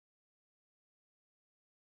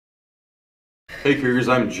Hey Cougars,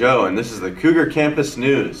 I'm Joe, and this is the Cougar Campus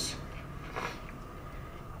News.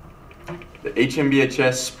 The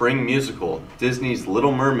HMBHS Spring Musical, Disney's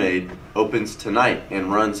Little Mermaid, opens tonight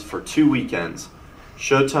and runs for 2 weekends.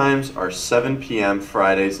 Showtimes are 7 p.m.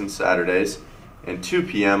 Fridays and Saturdays and 2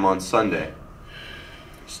 p.m. on Sunday.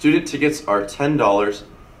 Student tickets are $10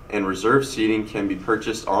 and reserved seating can be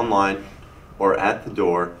purchased online or at the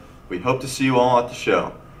door. We hope to see you all at the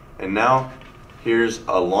show. And now, here's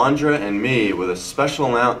Alondra and me with a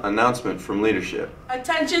special announcement from leadership.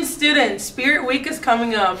 Attention students, Spirit Week is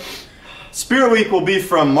coming up. Spirit Week will be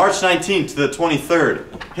from March 19th to the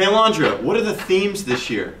 23rd. Hey Alondra, what are the themes this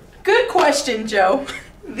year? Good question, Joe.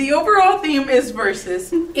 The overall theme is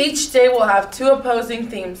verses. Each day will have 2 opposing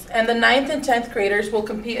themes, and the 9th and 10th graders will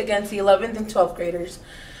compete against the 11th and 12th graders.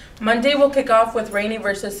 Monday will kick off with rainy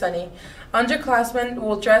versus sunny. Underclassmen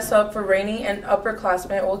will dress up for rainy and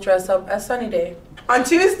upperclassmen will dress up as sunny day. On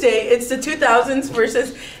Tuesday, it's the 2000s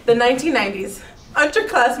versus the 1990s.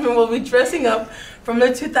 Underclassmen will be dressing up from the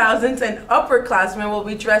 2000s and upperclassmen will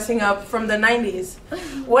be dressing up from the 90s.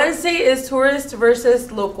 Wednesday is tourists versus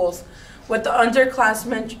locals, with the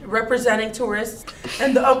underclassmen representing tourists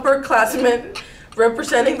and the upperclassmen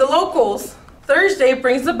representing the locals. Thursday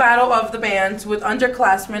brings the battle of the bands, with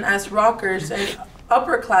underclassmen as rockers and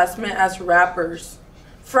upperclassmen as rappers.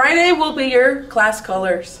 Friday will be your class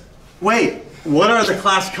colors. Wait, what are the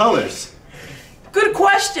class colors? Good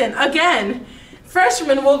question, again.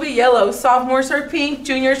 Freshmen will be yellow, sophomores are pink,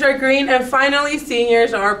 juniors are green, and finally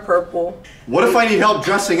seniors are purple. What if I need help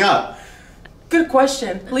dressing up? Good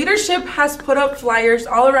question. Leadership has put up flyers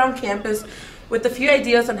all around campus with a few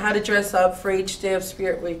ideas on how to dress up for each day of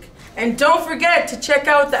Spirit Week. And don't forget to check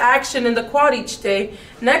out the action in the quad each day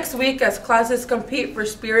next week as classes compete for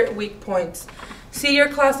Spirit Week points. See your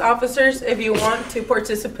class officers if you want to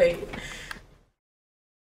participate.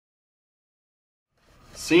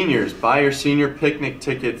 Seniors, buy your senior picnic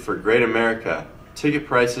ticket for Great America. Ticket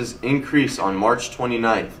prices increase on March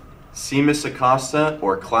 29th. See Ms. Acosta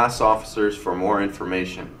or class officers for more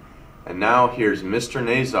information. And now here's Mr.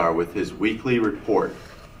 Nazar with his weekly report.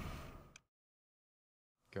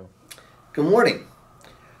 Go. Good morning.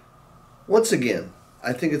 Once again,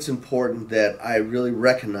 I think it's important that I really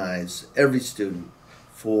recognize every student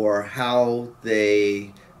for how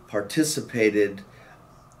they participated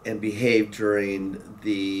and behaved during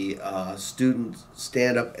the student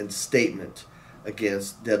stand-up and statement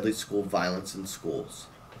against deadly school violence in schools.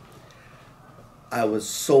 I was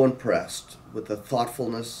so impressed with the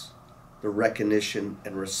thoughtfulness, the recognition,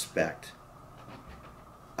 and respect.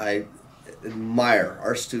 I admire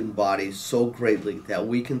our student body so greatly that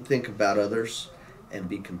we can think about others and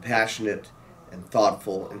be compassionate and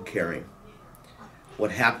thoughtful and caring.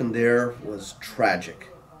 What happened there was tragic,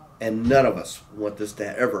 and none of us want this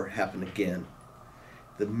to ever happen again.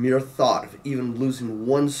 The mere thought of even losing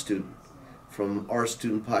one student from our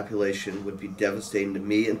student population would be devastating to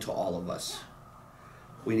me and to all of us.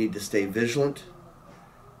 We need to stay vigilant,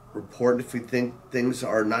 report if we think things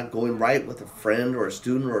are not going right with a friend or a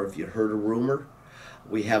student, or if you heard a rumor.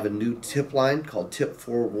 We have a new tip line called Tip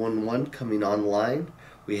 411 coming online.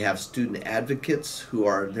 We have student advocates who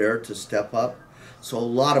are there to step up. So a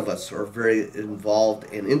lot of us are very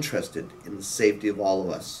involved and interested in the safety of all of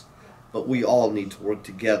us. But we all need to work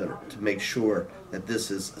together to make sure that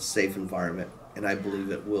this is a safe environment, and I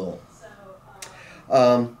believe it will.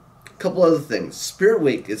 Couple other things. Spirit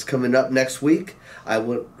Week is coming up next week. I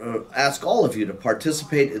would ask all of you to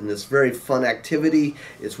participate in this very fun activity.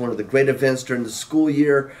 It's one of the great events during the school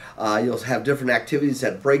year. You'll have different activities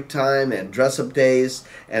at break time and dress-up days,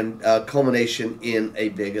 and culmination in a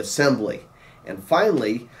big assembly. And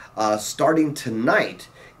finally, starting tonight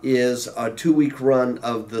is a 2-week run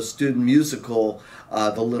of the student musical,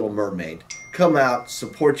 The Little Mermaid. Come out,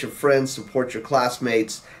 support your friends, support your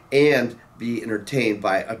classmates, and be entertained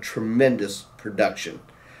by a tremendous production.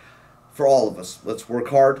 For all of us, let's work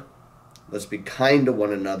hard, let's be kind to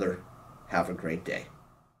one another. Have a great day.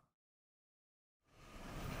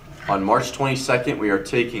 On March 22nd, we are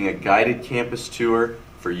taking a guided campus tour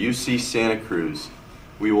for UC Santa Cruz.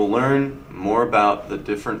 We will learn more about the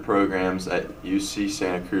different programs at UC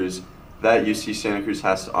Santa Cruz that UC Santa Cruz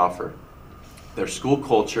has to offer, their school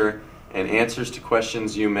culture, and answers to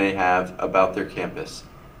questions you may have about their campus.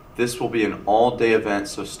 This will be an all-day event,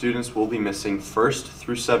 so students will be missing 1st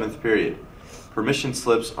through 7th period. Permission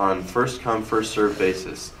slips on first-come, first-served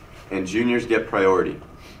basis, and juniors get priority.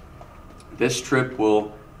 This trip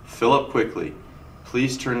will fill up quickly.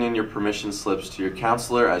 Please turn in your permission slips to your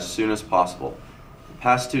counselor as soon as possible. The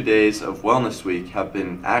past 2 days of Wellness Week have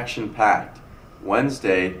been action-packed.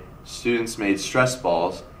 Wednesday, students made stress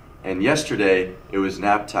balls, And yesterday, it was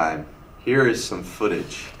nap time. Here is some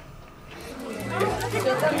footage.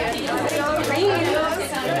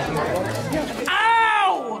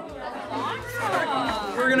 Ow!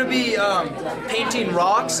 We're gonna be painting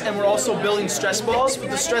rocks, and we're also building stress balls.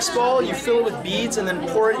 With the stress ball, you fill it with beads and then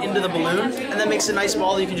pour it into the balloon, and that makes a nice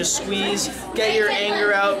ball that you can just squeeze, get your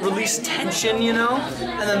anger out, release tension, you know?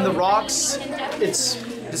 And then the rocks,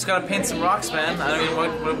 Just gotta paint some rocks, man. I mean,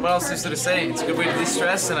 what else is there to say? It's a good way to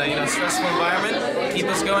de-stress in a stressful environment. Keep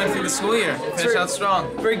us going through the school year. Finish out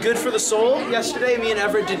strong. very good for the soul. Yesterday, me and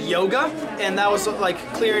Everett did yoga, and that was like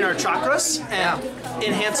clearing our chakras and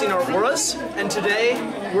enhancing our auras. And today,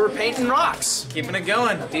 we're painting rocks. Keeping it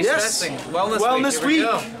going. De-stressing. Yes. Wellness week.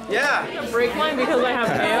 Here we go. Yeah. Break mine because I have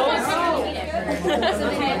nails.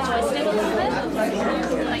 Okay, twist it a little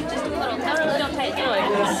bit. Like just a little. Don't tighten it like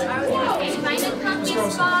this. Okay, find a comfy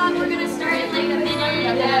spot. We're gonna start in like a minute.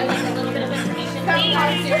 And then like a little bit of information.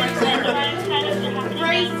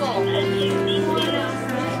 Grateful.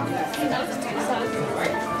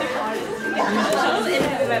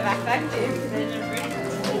 My backpack too.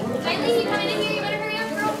 Kylie, you coming in here? You better hurry up,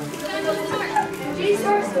 girl. It's gonna go to the door.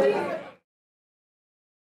 Jesus.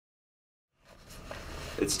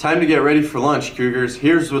 It's time to get ready for lunch, Cougars.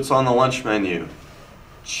 Here's what's on the lunch menu.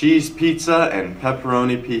 Cheese pizza and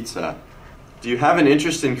pepperoni pizza. Do you have an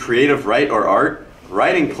interest in creative write or art?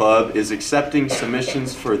 Writing Club is accepting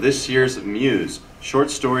submissions for this year's Muse.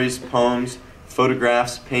 Short stories, poems,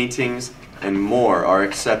 photographs, paintings, and more are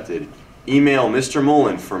accepted. Email Mr.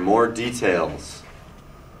 Mullen for more details.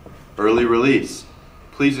 Early release.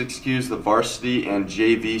 Please excuse the varsity and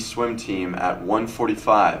JV swim team at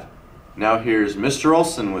 1:45. Now here's Mr.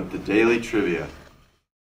 Olson with the Daily Trivia.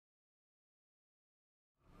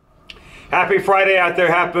 Happy Friday out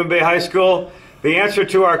there, Half Moon Bay High School. The answer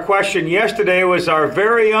to our question yesterday was our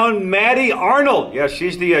very own Maddie Arnold. Yes,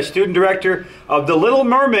 she's the student director of The Little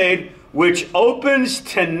Mermaid, which opens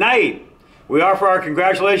tonight. We offer our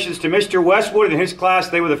congratulations to Mr. Westwood and his class.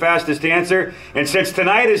 They were the fastest answer. And since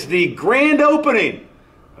tonight is the grand opening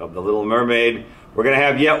of The Little Mermaid, we're going to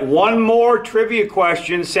have yet one more trivia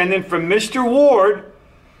question sent in from Mr. Ward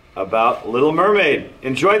about Little Mermaid.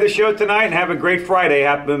 Enjoy the show tonight and have a great Friday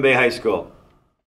at Half Moon Bay High School.